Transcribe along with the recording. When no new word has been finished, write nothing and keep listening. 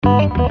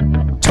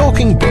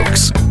Talking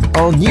Books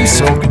on News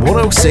Talk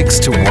 106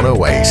 to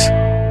 108.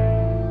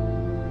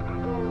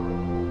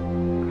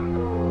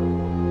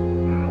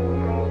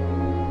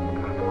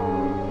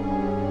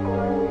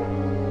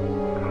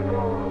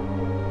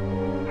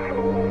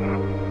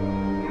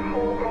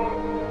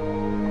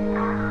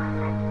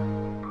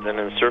 And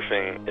in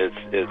surfing,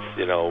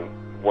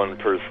 it's one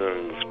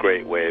person's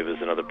great wave is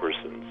another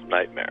person's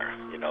nightmare.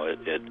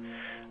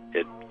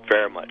 It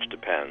very much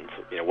depends.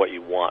 What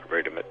you want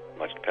very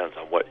much depends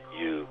on what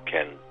you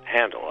can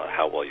handle,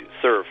 how well you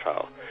surf,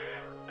 how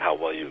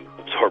well you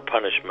absorb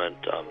punishment,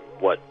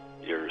 what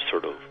your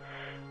sort of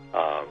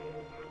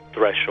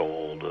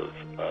threshold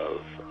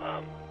of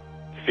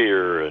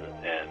fear and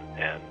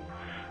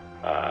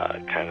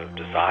kind of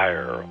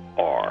desire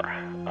are,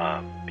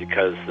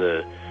 because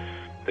the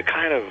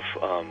kind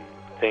of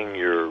thing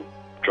you're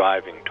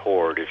driving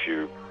toward, if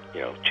you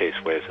chase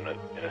waves in a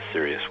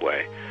serious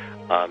way,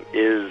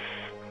 is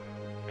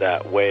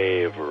that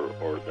wave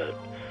or the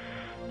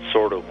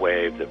sort of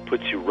wave that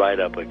puts you right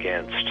up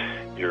against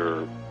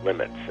your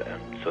limits,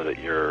 and so that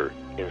you're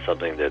in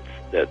something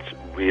that's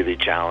really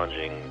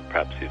challenging,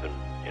 perhaps even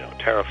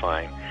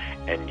terrifying,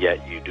 and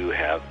yet you do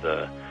have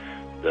the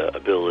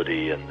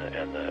ability and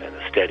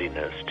the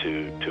steadiness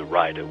to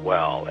ride it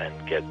well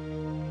and get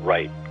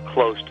right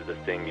close to the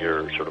thing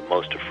you're sort of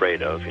most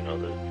afraid of,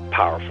 the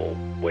powerful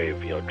wave,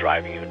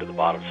 driving you into the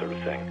bottom sort of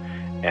thing,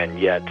 and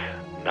yet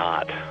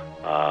not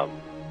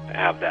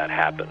have that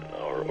happen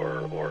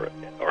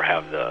or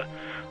have the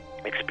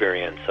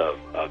experience of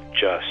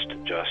just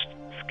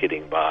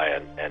skidding by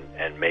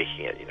and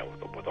making it,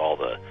 with all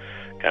the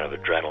kind of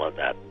adrenaline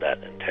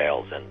that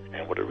entails,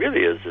 and what it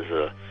really is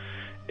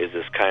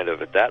this kind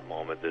of, at that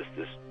moment,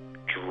 this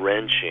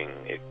drenching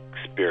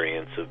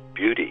experience of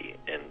beauty,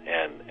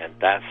 and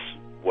that's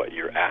what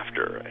you're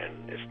after.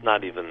 And it's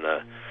not even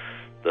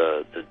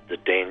the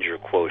danger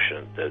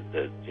quotient that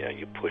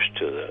you push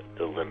to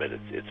the limit.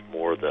 It's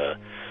more the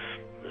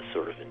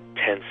sort of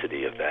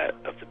intensity of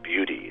the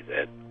beauty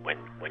that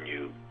when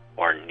you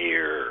are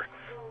near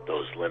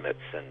those limits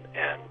and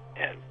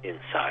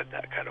inside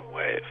that kind of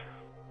wave.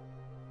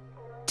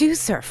 Do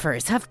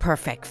surfers have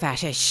perfect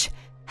fetish?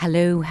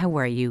 Hello, how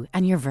are you?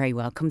 And you're very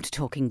welcome to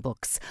Talking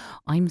Books.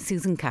 I'm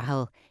Susan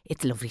Cahill.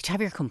 It's lovely to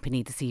have your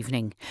company this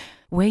evening.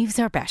 Waves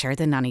are better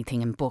than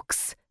anything in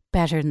books,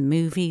 better than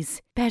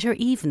movies, better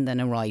even than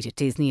a ride at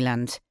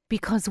Disneyland.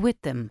 Because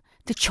with them,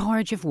 the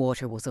charge of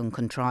water was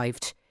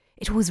uncontrived.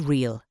 It was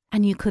real,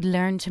 and you could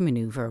learn to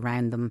manoeuvre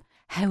around them,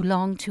 how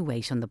long to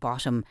wait on the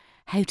bottom,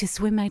 how to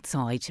swim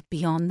outside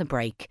beyond the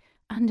break,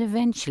 and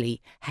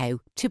eventually how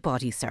to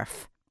body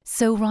surf.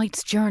 So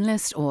writes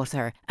journalist,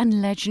 author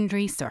and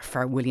legendary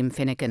surfer William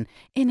Finnegan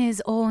in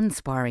his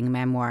awe-inspiring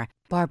memoir,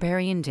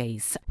 Barbarian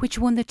Days, which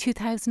won the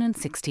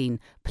 2016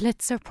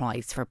 Pulitzer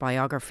Prize for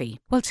biography.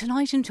 Well,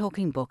 tonight in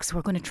Talking Books,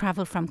 we're going to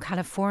travel from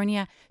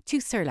California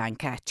to Sri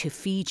Lanka to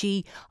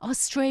Fiji,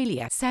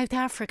 Australia, South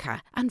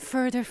Africa and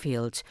further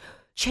afield,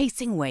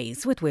 chasing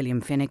waves with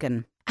William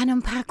Finnegan, and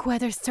unpack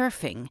whether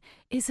surfing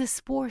is a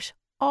sport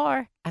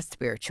or a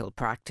spiritual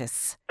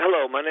practice.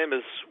 Hello, my name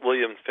is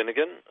William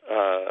Finnegan.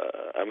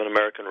 I'm an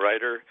American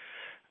writer.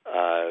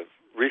 I've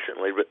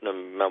recently written a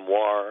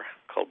memoir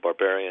called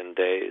Barbarian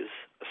Days,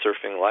 A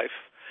Surfing Life,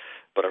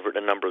 but I've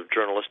written a number of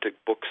journalistic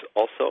books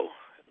also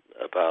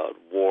about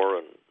war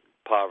and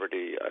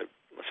poverty. I'm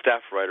a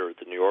staff writer at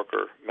the New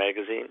Yorker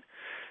magazine.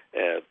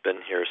 I've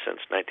been here since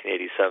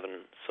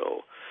 1987,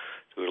 so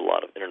do a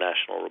lot of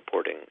international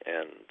reporting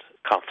and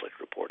conflict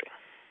reporting.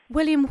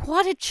 William,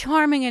 what a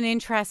charming and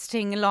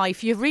interesting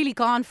life. You've really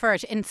gone for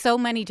it in so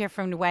many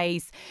different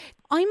ways.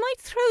 I might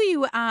throw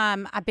you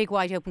a big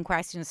wide open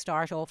question to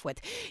start off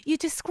with. You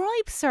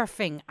describe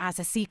surfing as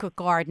a secret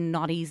garden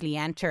not easily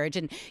entered,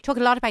 and talk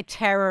a lot about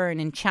terror and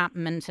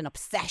enchantment and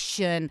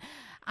obsession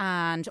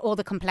and all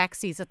the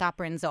complexities that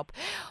brings up.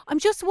 I'm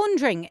just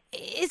wondering,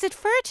 is it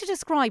fair to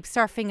describe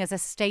surfing as a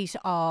state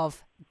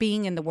of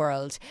being in the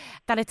world,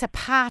 that it's a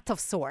path of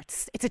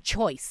sorts, it's a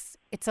choice,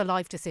 it's a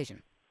life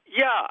decision?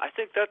 Yeah, I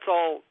think that's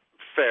all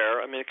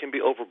fair. I mean, it can be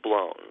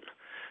overblown,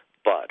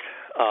 but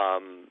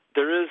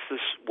there is this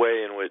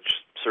way in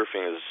which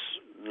surfing is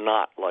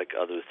not like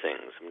other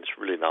things. I mean, it's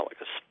really not like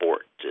a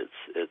sport.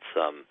 It's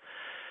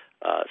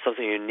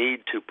something you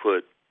need to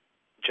put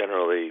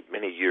generally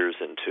many years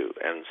into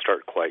and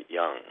start quite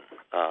young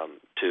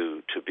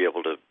to be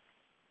able to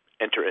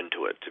enter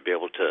into it, to be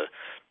able to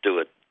do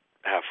it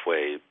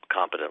halfway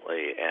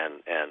competently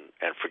and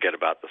forget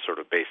about the sort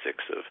of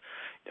basics of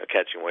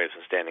catching waves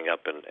and standing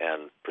up and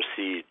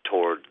proceed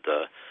toward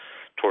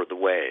the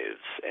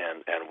waves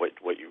and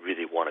what you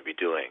really want to be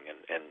doing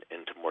and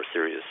into more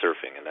serious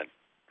surfing. And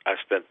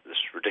I've spent this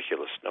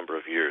ridiculous number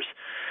of years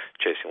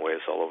chasing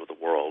waves all over the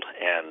world,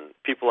 and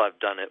people I've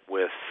done it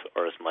with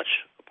are as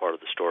much a part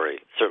of the story,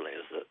 certainly,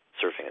 as the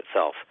surfing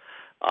itself.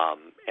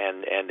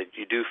 And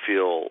you do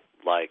feel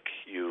like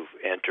you've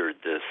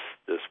entered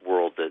this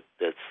world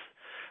that's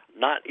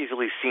not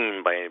easily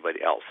seen by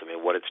anybody else. I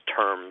mean, what its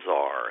terms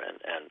are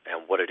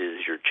and what it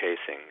is you're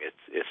chasing.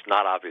 It's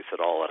not obvious at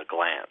all at a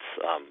glance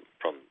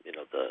from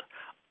the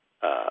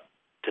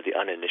to the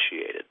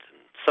uninitiated.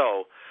 And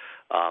so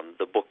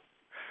the book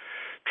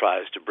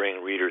tries to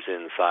bring readers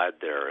inside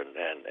there and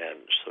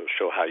sort of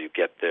show how you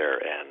get there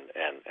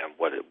and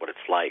what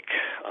it's like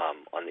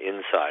on the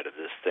inside of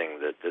this thing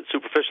that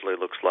superficially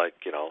looks like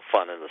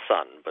fun in the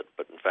sun, but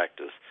in fact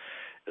is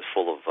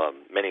full of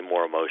many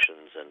more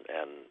emotions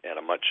and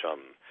a much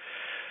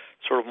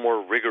sort of more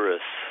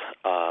rigorous.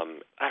 I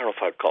don't know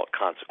if I'd call it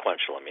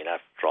consequential. I mean,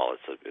 after all,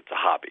 it's a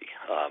hobby,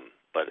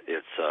 but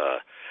it's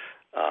a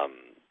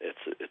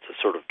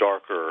sort of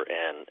darker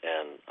and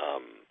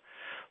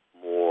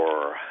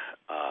more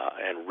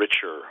and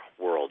richer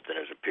world than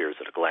it appears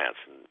at a glance,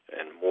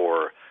 and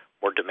more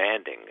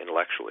demanding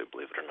intellectually,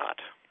 believe it or not.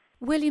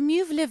 William,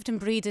 you've lived and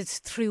breathed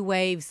through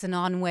waves and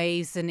on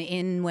waves and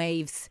in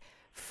waves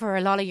for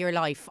a lot of your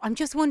life. I'm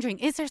just wondering,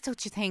 is there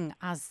such a thing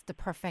as the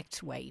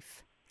perfect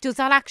wave? Does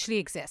that actually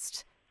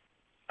exist?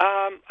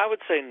 I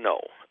would say no.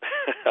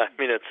 I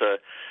mean, it's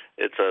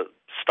a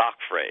stock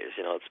phrase.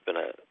 It's been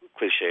a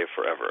cliche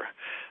forever,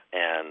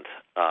 and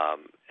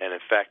in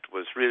fact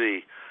was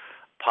really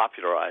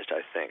popularized,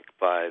 I think,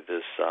 by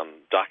this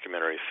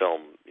documentary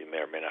film you may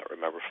or may not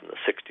remember from the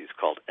 60s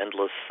called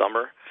Endless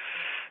Summer.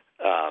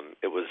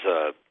 It was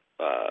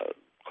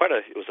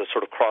it was a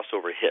sort of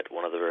crossover hit,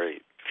 one of the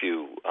very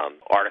few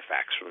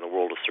artifacts from the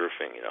world of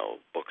surfing,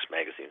 books,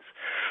 magazines,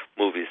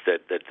 movies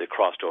that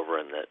crossed over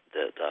and that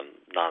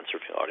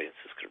non-surfing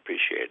audiences could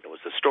appreciate. And it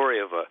was the story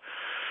of a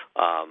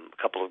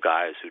couple of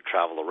guys who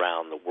travel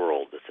around the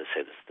world, as they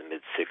say, this is the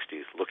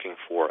mid-'60s, looking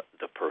for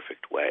the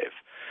perfect wave.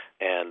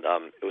 And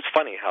it was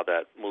funny how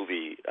that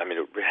movie, I mean,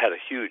 it had a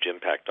huge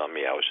impact on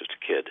me. I was just a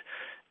kid,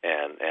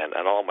 and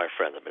all my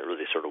friends, I mean, it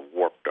really sort of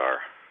warped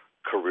our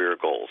career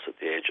goals at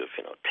the age of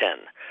 10.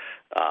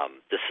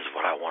 This is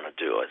what I want to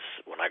do. As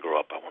when I grow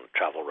up, I want to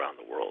travel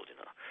around the world.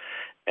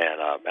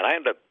 And I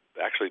ended up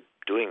actually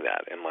doing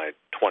that in my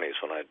 20s.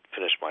 When I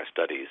finished my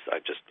studies,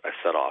 I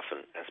set off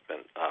and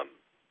spent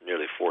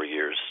nearly 4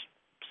 years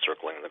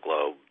circling the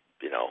globe,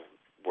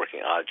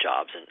 working odd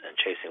jobs and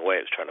chasing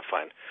waves, trying to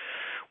find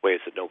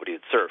waves that nobody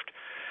had surfed.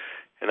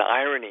 And the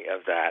irony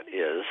of that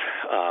is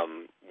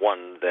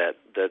one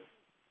that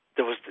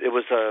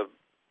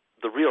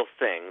the real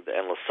thing, the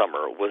Endless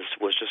Summer,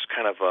 was just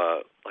kind of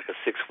like a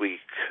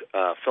 6-week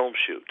film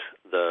shoot.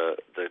 The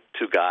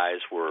two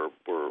guys were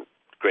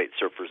great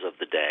surfers of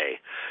the day,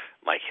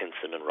 Mike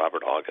Hinson and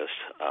Robert August,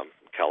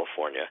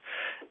 California,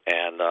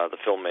 and the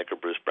filmmaker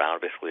Bruce Brown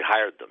basically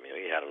hired them.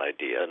 He had an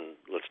idea, and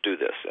let's do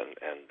this,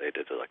 and they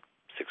did a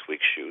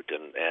 6-week shoot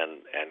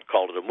and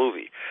called it a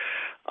movie,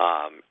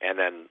 and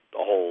then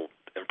the whole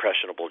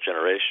impressionable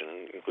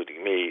generation,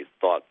 including me,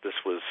 thought this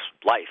was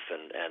life,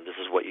 and this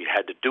is what you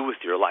had to do with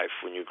your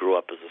life when you grew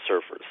up as a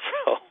surfer.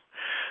 So,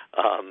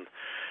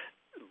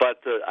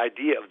 but the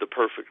idea of the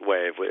perfect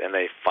wave, and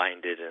they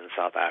find it in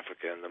South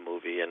Africa in the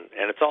movie, and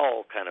it's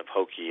all kind of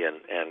hokey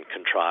and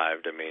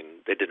contrived. I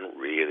mean, they didn't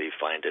really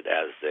find it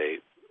as they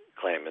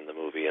claim in the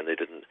movie, and they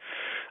didn't,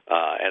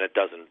 and it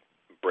doesn't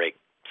break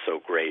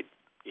so great,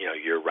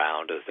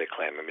 year-round as they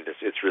claim. I mean,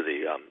 it's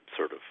really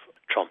sort of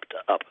trumped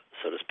up,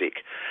 so to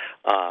speak.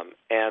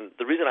 And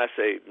the reason I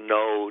say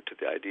no to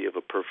the idea of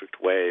a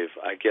perfect wave,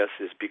 I guess,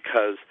 is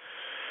because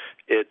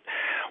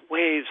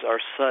waves are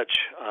such,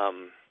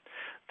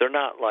 they're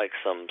not like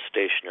some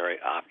stationary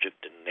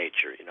object in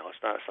nature. It's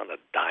not a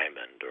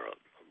diamond or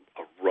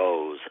a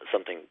rose,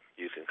 something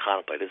you can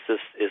contemplate.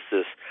 It's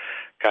this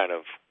kind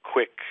of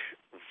quick,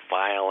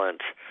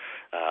 violent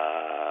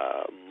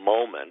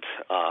moment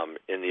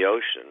in the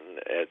ocean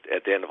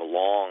at the end of a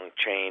long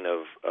chain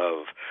of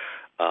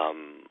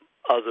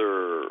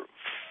other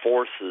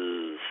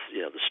forces,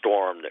 the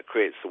storm that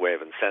creates the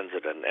wave and sends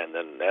it, and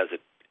then as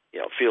it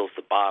feels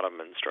the bottom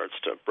and starts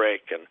to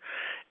break, and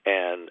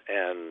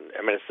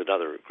I mean, it's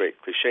another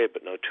great cliche,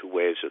 but no two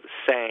waves are the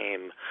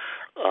same.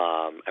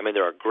 I mean,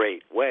 there are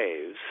great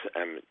waves,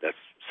 and that's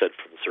said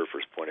from the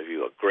surfer's point of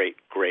view, a great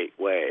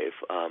wave.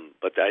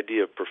 But the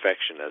idea of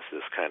perfection as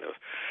this kind of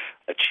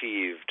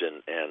achieved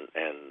and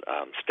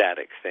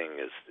static thing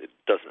it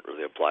doesn't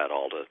really apply at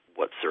all to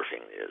what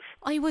surfing is.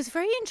 I was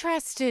very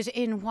interested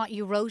in what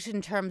you wrote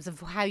in terms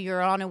of how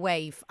you're on a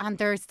wave, and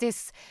there's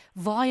this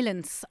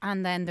violence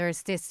and then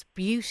there's this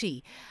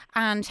beauty,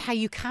 and how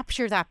you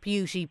capture that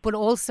beauty, but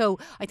also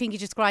I think you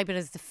describe it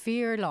as the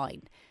fear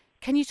line.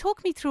 Can you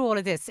talk me through all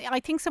of this?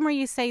 I think somewhere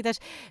you say that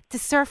the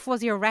surf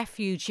was your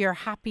refuge, your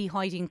happy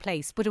hiding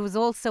place, but it was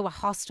also a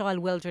hostile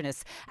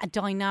wilderness, a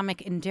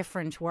dynamic,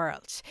 indifferent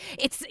world.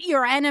 It's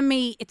your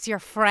enemy, it's your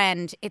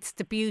friend, it's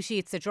the beauty,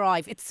 it's the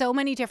drive, it's so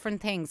many different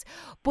things.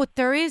 But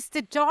there is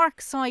the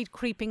dark side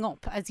creeping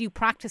up as you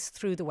practice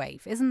through the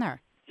wave, isn't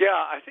there? Yeah,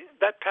 I think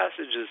that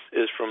passage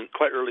is from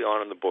quite early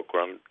on in the book,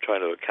 where I'm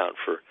trying to account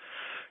for,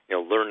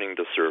 learning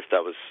to surf.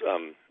 That was,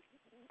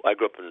 I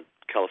grew up in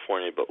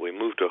California, but we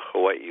moved to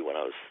Hawaii when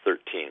I was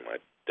 13. My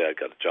dad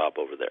got a job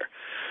over there,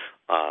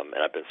 and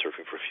I've been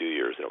surfing for a few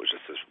years, and it was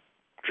just this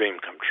dream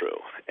come true.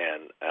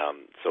 And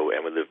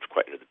and we lived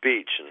quite near the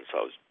beach, and so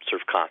I was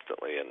surfed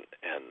constantly and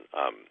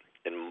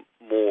in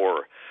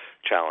more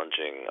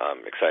challenging,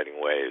 exciting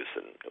waves,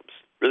 and it was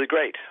really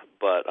great.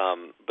 But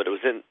it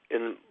was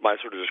in my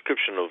sort of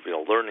description of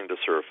learning to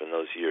surf in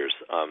those years.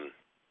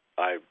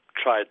 I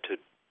tried to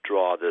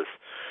draw this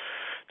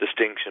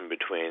distinction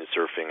between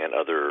surfing and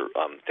other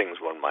things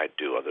one might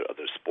do,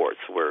 other sports,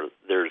 where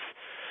there's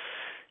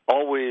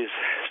always,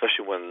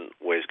 especially when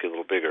waves get a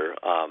little bigger,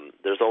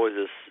 there's always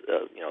this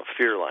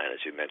fear line, as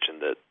you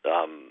mentioned, that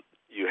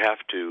you have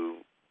to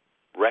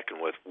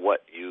reckon with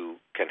what you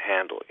can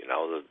handle.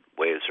 The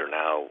waves are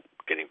now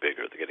getting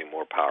bigger; they're getting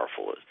more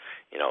powerful.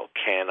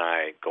 Can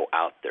I go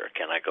out there?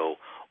 Can I go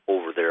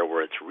over there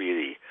where it's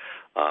really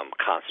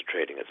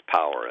concentrating its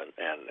power,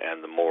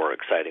 and the more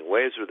exciting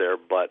waves are there,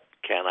 but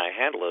can I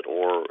handle it?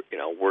 Or,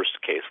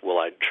 worst case, will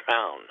I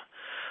drown?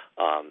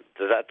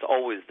 So that's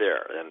always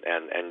there,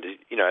 and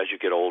as you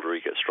get older,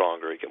 you get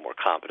stronger, you get more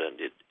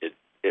competent.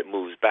 It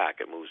moves back.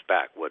 It moves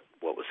back. What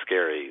was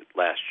scary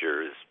last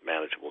year is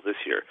manageable this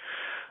year.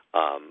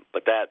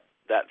 But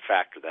that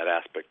factor, that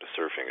aspect of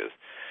surfing, is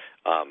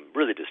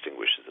really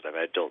distinguishes it. I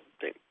mean, I don't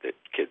think that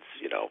kids,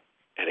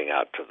 heading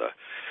out to the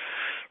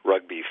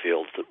rugby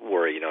fields that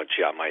worry,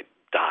 gee, I might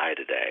die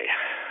today.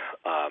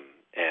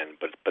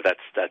 But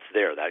that's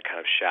there, that kind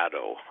of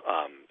shadow.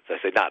 As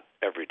I say, not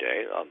every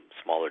day,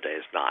 smaller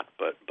days not,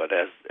 but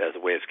as the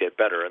waves get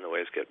better and the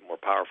waves get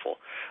more powerful,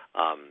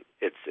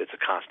 it's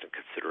a constant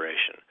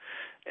consideration.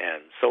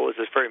 And so it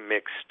was this very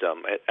mixed.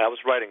 I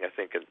was writing, I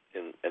think,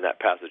 in that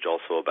passage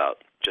also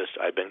about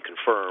I'd been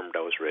confirmed.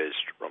 I was raised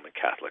Roman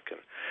Catholic,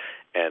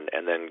 and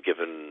then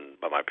given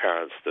by my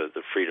parents the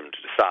freedom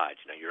to decide.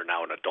 You're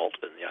now an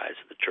adult in the eyes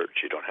of the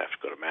church. You don't have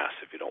to go to mass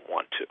if you don't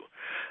want to.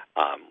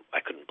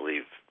 I couldn't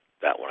believe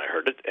that when I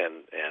heard it,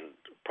 and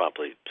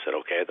promptly said,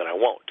 okay, then I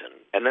won't.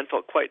 And then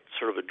felt quite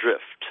sort of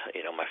adrift.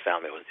 My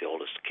family was the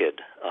oldest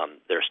kid.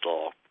 They're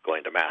still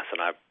going to mass,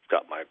 and I've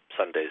got my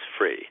Sundays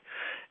free.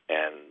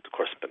 And, of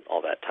course, spent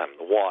all that time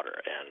in the water.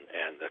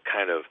 And the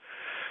kind of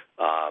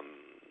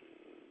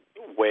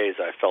ways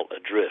I felt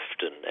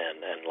adrift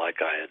and like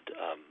I had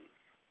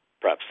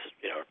perhaps,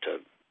 to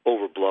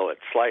overblow it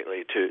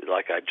slightly, to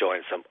like I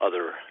joined some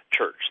other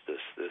church,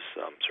 this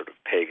sort of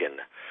pagan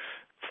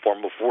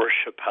form of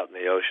worship out in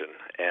the ocean.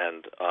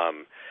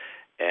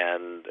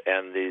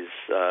 And these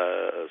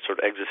sort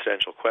of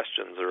existential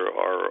questions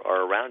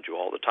are around you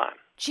all the time.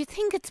 Do you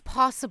think it's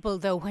possible,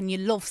 though, when you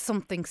love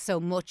something so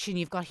much and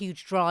you've got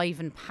huge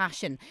drive and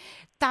passion,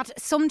 that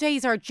some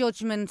days our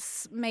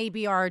judgments,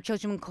 maybe our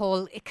judgment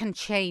call, it can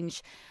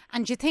change?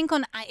 And do you think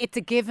it's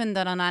a given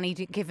that on any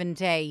given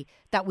day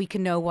that we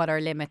can know what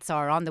our limits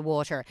are on the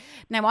water?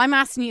 Now, I'm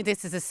asking you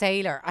this as a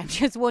sailor. I'm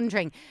just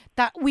wondering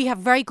that we have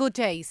very good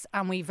days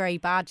and we have very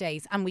bad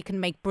days, and we can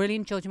make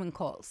brilliant judgment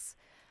calls,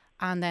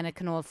 and then it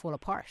can all fall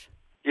apart.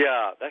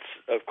 Yeah, that's,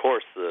 of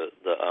course, the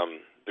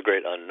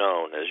great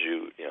unknown as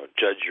you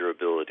judge your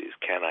abilities.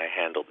 Can I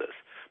handle this?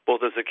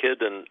 Both as a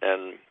kid and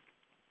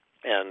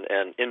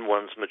in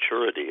one's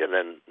maturity, and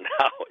then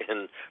now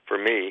for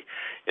me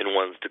in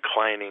one's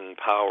declining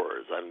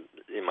powers. I'm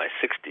in my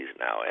 60s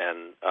now,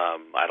 and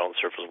I don't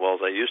surf as well as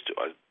I used to.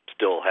 I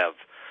still have,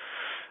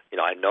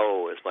 I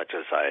know as much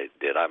as I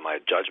did. My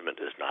judgment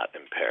is not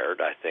impaired.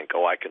 I think,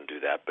 I can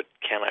do that, but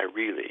can I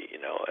really?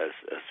 As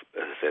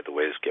I say, the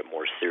waves get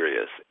more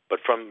serious. But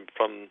from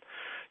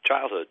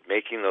childhood,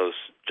 making those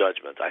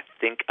judgments, I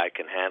think I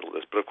can handle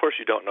this. But of course,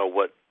 you don't know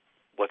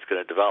what's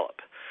going to develop,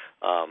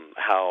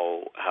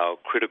 how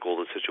critical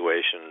the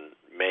situation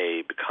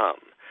may become,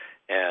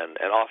 and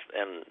a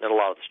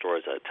lot of the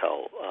stories I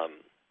tell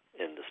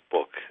in this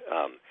book,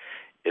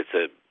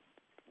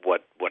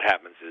 what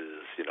happens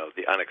is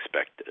the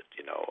unexpected.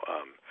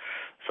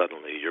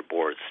 Suddenly your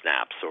board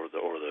snaps, or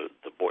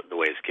the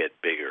waves get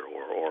bigger,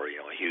 or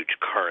a huge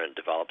current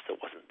develops that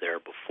wasn't there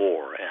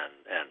before,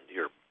 and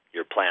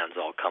your plans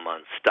all come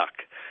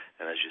unstuck,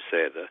 and as you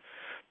say,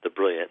 the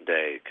brilliant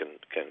day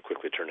can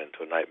quickly turn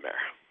into a nightmare.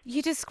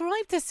 You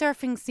describe the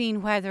surfing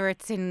scene, whether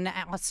it's in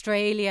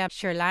Australia,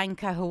 Sri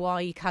Lanka,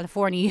 Hawaii,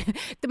 California.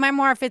 The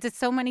memoir visits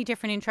so many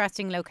different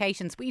interesting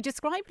locations, but you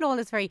describe it all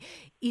as very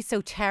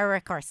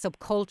esoteric or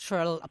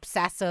subcultural,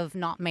 obsessive,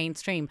 not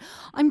mainstream.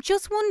 I'm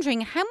just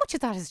wondering how much of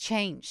that has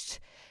changed.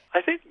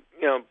 I think,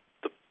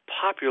 the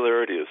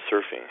popularity of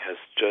surfing has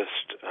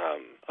just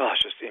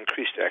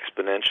increased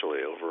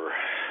exponentially over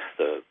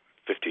the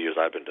 50 years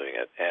I've been doing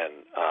it,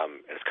 and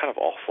it's kind of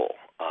awful.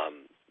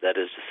 That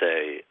is to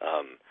say,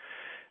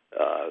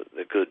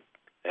 the good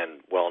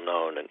and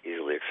well-known and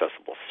easily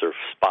accessible surf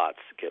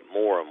spots get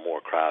more and more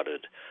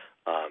crowded.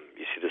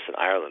 You see this in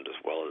Ireland as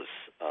well as,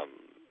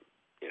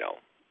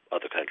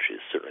 other countries,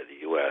 certainly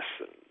the U.S.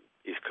 and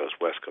East Coast,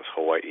 West Coast,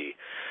 Hawaii,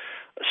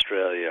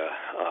 Australia,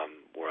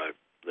 where I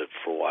lived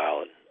for a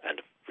while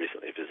and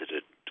recently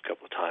visited a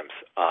couple of times.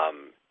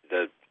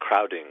 The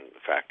crowding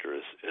factor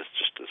is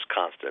just as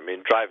constant. I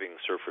mean, driving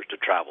surfers to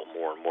travel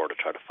more and more to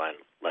try to find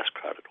less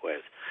crowded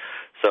waves.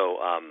 So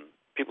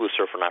people who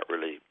surf are not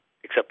really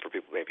except for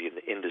people maybe in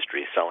the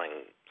industry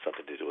selling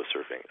something to do with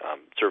surfing.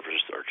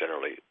 Surfers are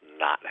generally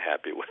not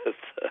happy with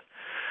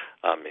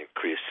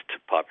increased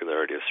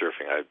popularity of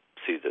surfing. I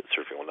see that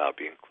surfing will now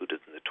be included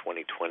in the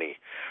 2020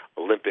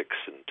 Olympics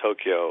in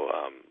Tokyo,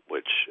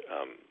 which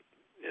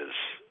is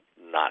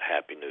not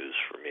happy news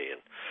for me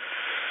and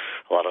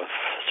a lot of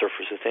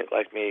surfers who think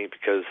like me,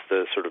 because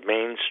the sort of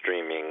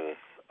mainstreaming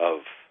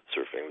of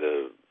surfing,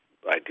 the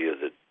idea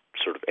that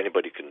sort of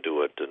anybody can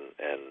do it and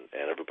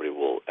everybody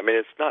will, I mean,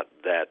 it's not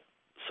that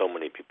so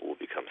many people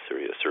will become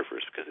serious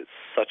surfers, because it's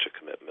such a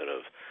commitment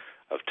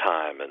of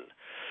time and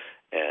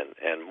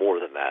more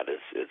than that,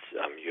 it's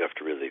you have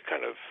to really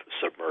kind of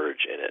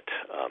submerge in it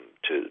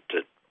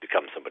to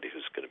become somebody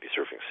who's going to be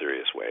surfing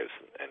serious waves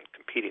and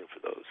competing for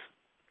those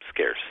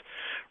scarce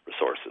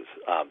resources.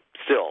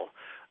 Still,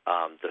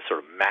 the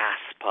sort of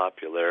mass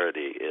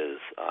popularity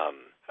is,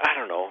 I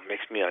don't know,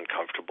 makes me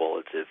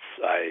uncomfortable.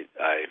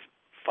 I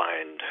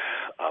find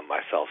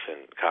myself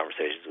in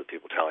conversations with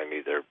people telling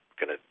me they're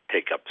going to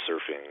take up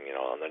surfing,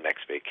 on their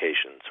next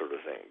vacation, sort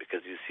of thing,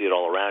 because you see it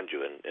all around you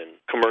in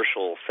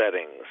commercial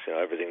settings.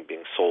 Everything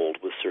being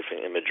sold with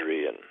surfing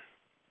imagery and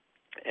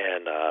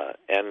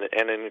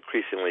an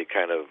increasingly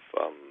kind of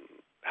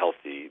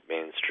healthy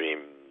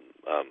mainstream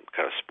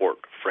kind of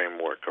sport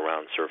framework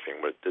around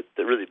surfing, but that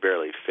really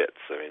barely fits.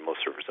 I mean,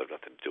 most surfers have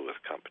nothing to do with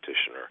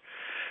competition, or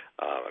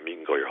you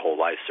can go your whole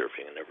life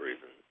surfing and never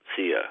even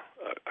see a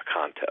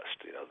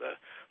contest. The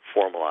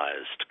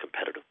formalized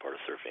competitive part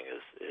of surfing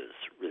is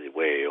really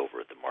way over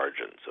at the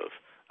margins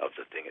of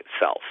the thing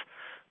itself.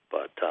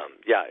 But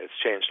it's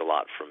changed a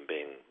lot from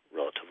being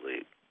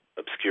relatively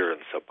obscure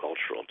and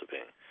subcultural to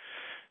being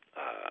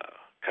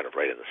kind of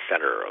right in the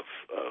center of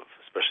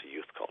especially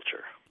youth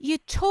culture. You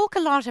talk a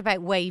lot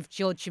about wave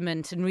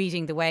judgment and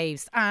reading the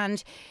waves,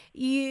 and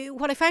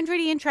what I found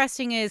really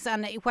interesting is,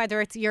 and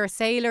whether it's you're a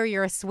sailor,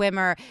 you're a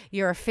swimmer,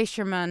 you're a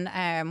fisherman,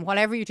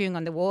 whatever you're doing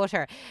on the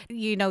water,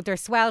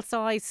 there's swell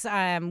size,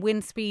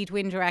 wind speed,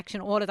 wind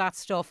direction, all of that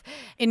stuff.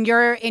 In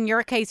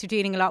your case, you're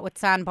dealing a lot with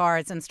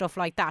sandbars and stuff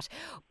like that,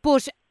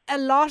 but a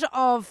lot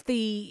of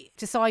the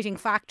deciding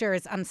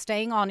factors and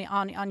staying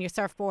on your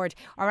surfboard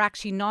are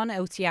actually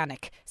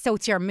non-oceanic. So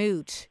it's your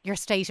mood, your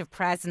state of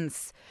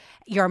presence,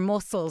 your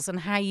muscles, and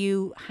how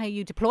you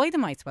deploy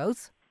them, I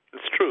suppose.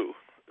 It's true.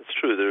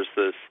 There's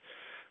this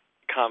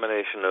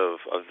combination of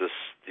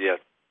the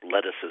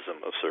athleticism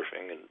of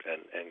surfing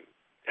and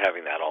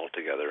having that all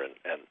together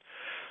and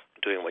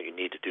doing what you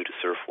need to do to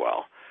surf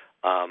well.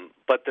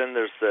 But then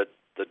there's the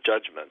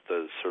judgment,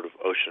 the sort of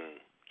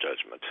ocean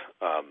judgment.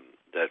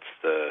 That's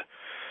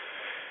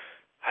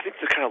I think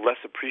the kind of less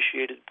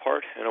appreciated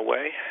part in a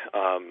way.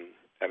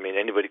 I mean,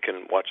 anybody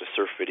can watch a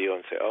surf video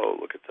and say, "Oh,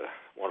 look at the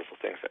wonderful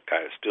things that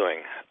guy is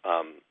doing."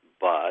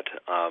 But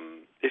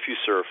if you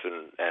surf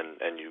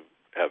and you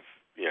have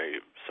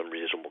some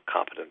reasonable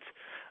competence,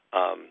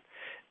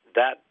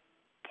 that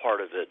part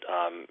of it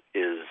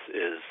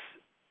is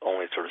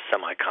only sort of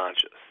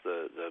semi-conscious.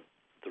 The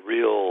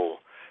real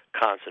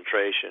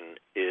concentration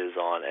is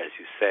on, as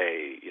you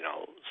say,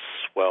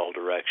 swell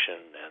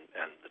direction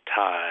and the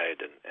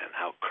tide and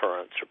how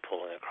currents are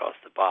pulling across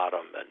the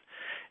bottom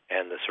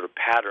and the sort of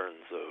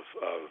patterns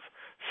of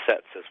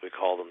sets, as we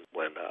call them,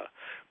 when a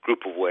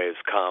group of waves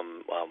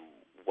come,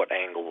 what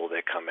angle will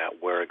they come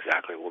at, where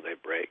exactly will they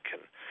break,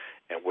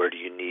 and where do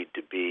you need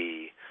to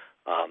be.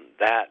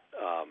 That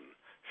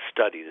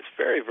study, this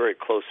very, very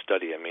close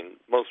study. I mean,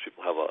 most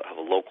people have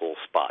a local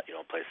spot,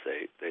 a place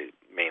they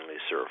mainly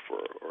surf,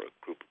 or a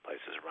group of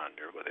places around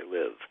here where they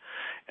live,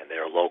 and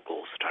they're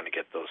locals trying to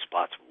get those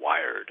spots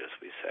wired, as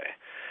we say.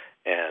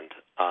 And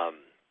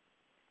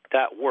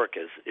that work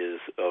is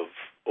of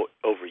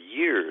over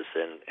years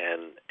and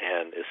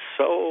is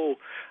so,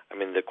 I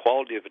mean, the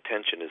quality of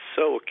attention is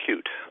so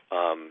acute.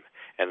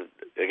 And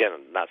again,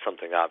 not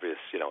something obvious,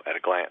 at a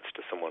glance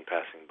to someone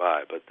passing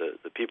by, but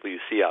the people you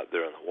see out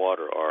there in the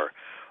water are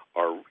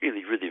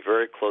really, really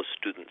very close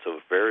students of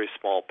a very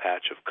small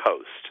patch of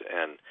coast,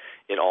 and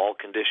in all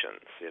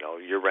conditions,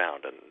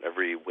 year-round, and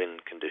every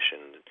wind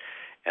condition.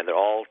 And they're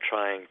all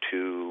trying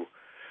to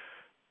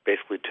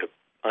basically to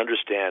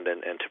understand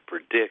and to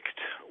predict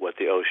what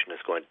the ocean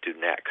is going to do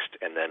next,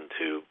 and then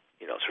to,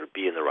 sort of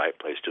be in the right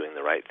place, doing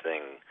the right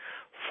thing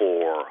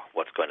for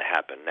what's going to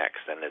happen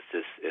next. And it's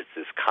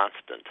this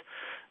constant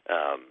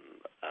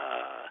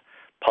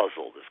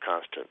puzzle, this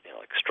constant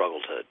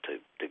struggle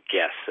to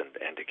guess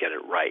and to get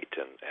it right,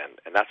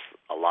 and that's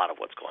a lot of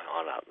what's going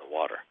on out in the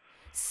water.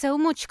 So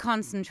much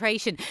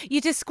concentration.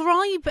 You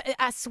describe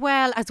a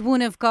swell as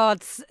one of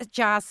God's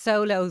jazz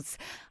solos.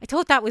 I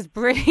thought that was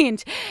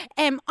brilliant.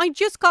 I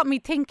just got me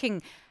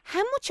thinking,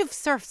 how much of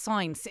surf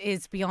science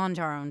is beyond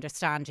our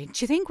understanding?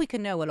 Do you think we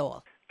can know it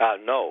all?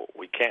 No,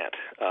 we can't.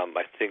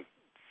 I think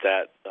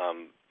that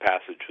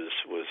passage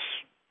was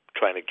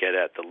trying to get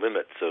at the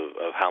limits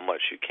of how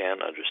much you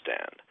can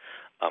understand.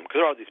 Because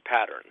there are these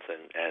patterns,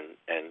 and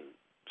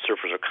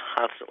surfers are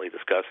constantly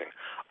discussing,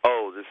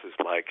 this is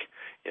like,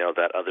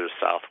 that other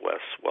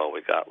southwest swell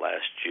we got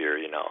last year,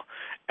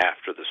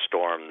 after the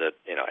storm that,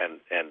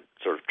 and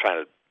sort of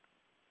trying to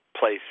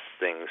place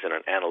things in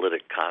an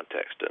analytic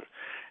context. And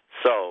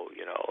so,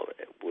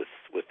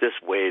 with this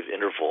wave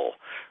interval,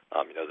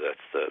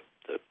 that's the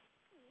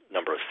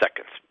number of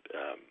seconds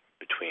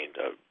between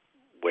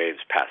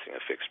waves passing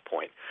a fixed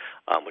point,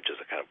 which is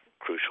a kind of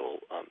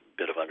crucial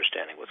bit of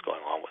understanding what's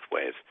going on with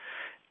waves,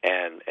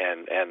 and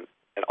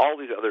all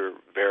these other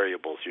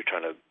variables you're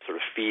trying to sort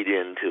of feed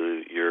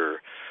into your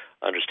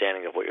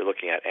understanding of what you're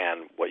looking at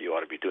and what you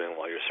ought to be doing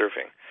while you're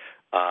surfing.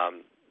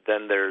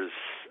 Then there's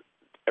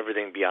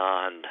everything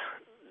beyond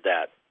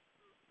that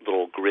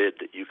little grid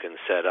that you can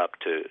set up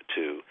to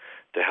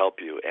help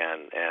you,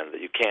 and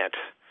that you can't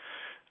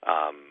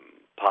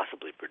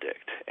possibly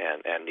predict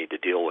and need to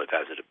deal with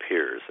as it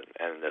appears.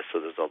 So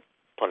there's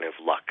plenty of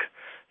luck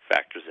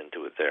factors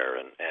into it there,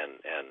 and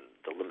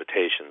the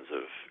limitations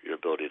of your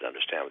ability to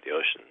understand what the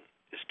ocean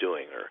is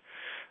doing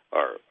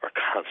are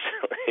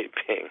constantly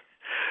being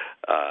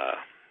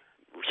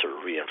sort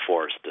of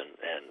reinforced,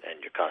 and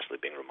you're constantly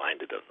being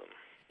reminded of them.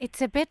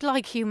 It's a bit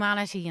like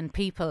humanity and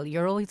people.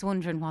 You're always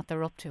wondering what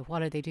they're up to.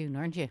 What are they doing,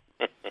 aren't you?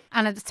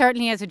 And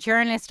certainly as a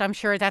journalist, I'm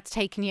sure that's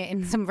taken you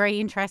in some very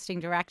interesting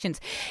directions.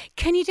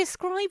 Can you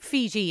describe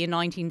Fiji in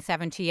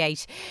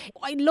 1978?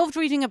 I loved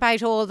reading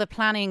about all the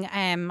planning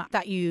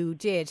that you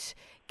did,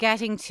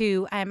 getting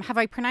to, have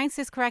I pronounced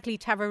this correctly,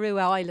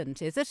 Tavarua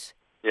Island, is it?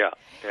 Yeah.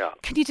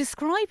 Can you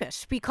describe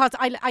it? Because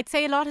I'd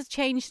say a lot has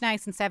changed now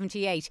since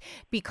 78,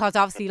 because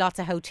obviously lots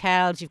of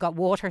hotels, you've got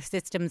water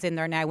systems in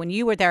there now. When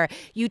you were there,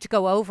 you had to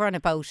go over on a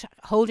boat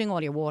holding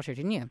all your water,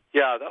 didn't you?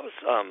 Yeah, that was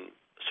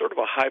sort of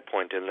a high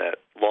point in that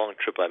long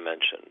trip I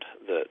mentioned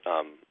that,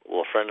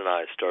 a friend and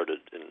I started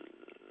in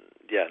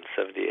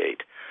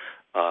 78,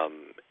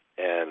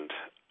 and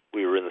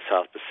we were in the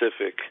South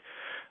Pacific,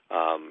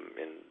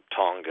 in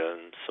Tonga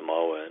and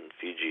Samoa and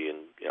Fiji,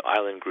 and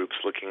island groups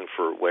looking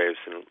for waves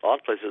in a lot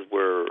of places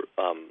where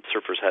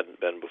surfers hadn't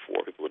been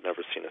before. People had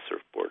never seen a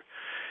surfboard.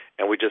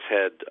 And we just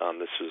had,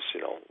 this was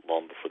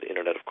long before the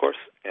internet, of course,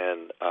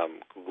 and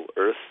Google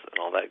Earth and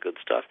all that good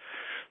stuff.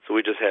 So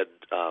we just had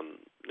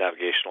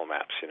navigational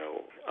maps,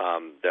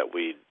 that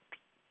we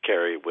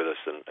carry with us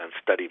and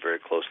study very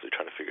closely,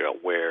 trying to figure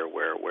out where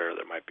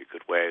there might be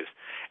good waves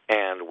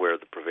and where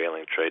the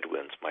prevailing trade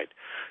winds might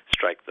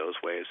strike those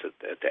waves at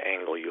the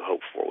angle you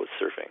hope for with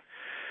surfing.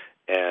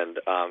 And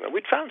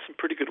we'd found some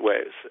pretty good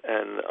waves,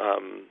 and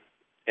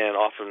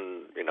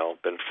often,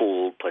 been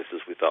fooled.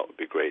 Places we thought would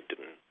be great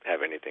didn't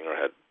have anything, or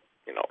had,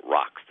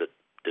 rocks that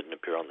didn't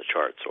appear on the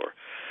charts, or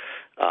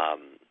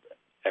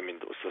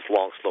it was this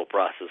long, slow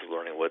process of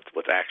learning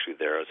what's actually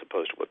there as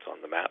opposed to what's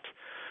on the maps.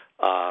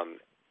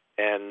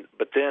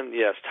 But then,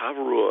 yes,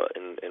 Tavarua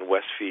in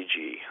West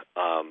Fiji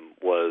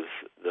was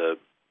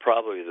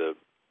probably the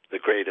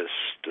greatest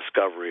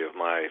discovery of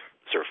my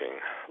surfing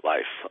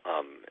life.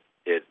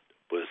 It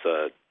was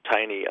a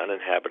tiny,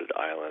 uninhabited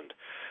island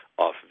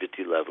off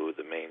Viti Levu,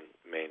 the main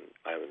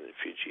island in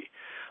Fiji.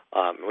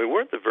 We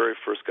weren't the very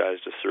first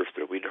guys to surf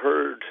there. We'd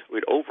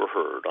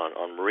overheard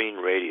on marine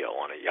radio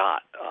on a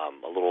yacht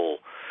a little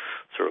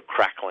sort of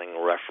crackling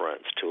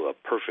reference to a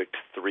perfect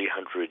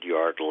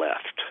 300-yard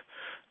left,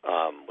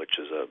 which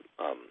is a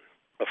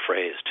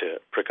phrase to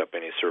prick up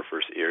any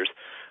surfer's ears.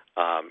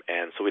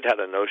 And so we'd had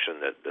a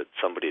notion that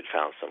somebody had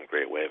found some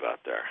great wave out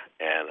there.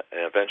 And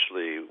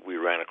eventually we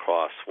ran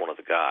across one of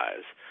the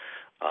guys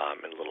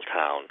in a little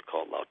town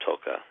called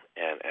Lautoka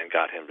and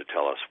got him to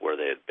tell us where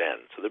they had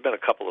been. So there'd been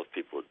a couple of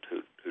people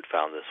who'd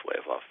found this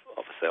wave off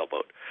a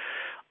sailboat.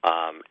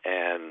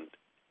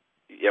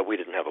 We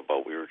didn't have a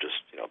boat. We were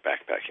just,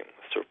 backpacking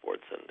with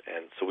surfboards.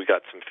 And so we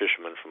got some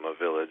fishermen from a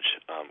village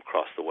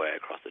across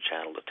the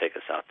channel to take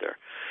us out there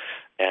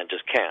and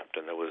just camped.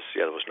 And there was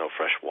no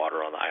fresh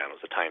water on the island.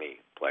 It was a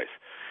tiny place.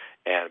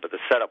 But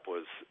the setup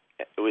was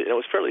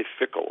fairly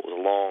fickle. It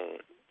was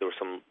there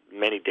were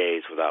many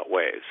days without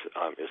waves.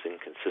 It was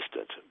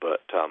inconsistent.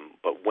 But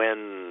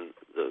when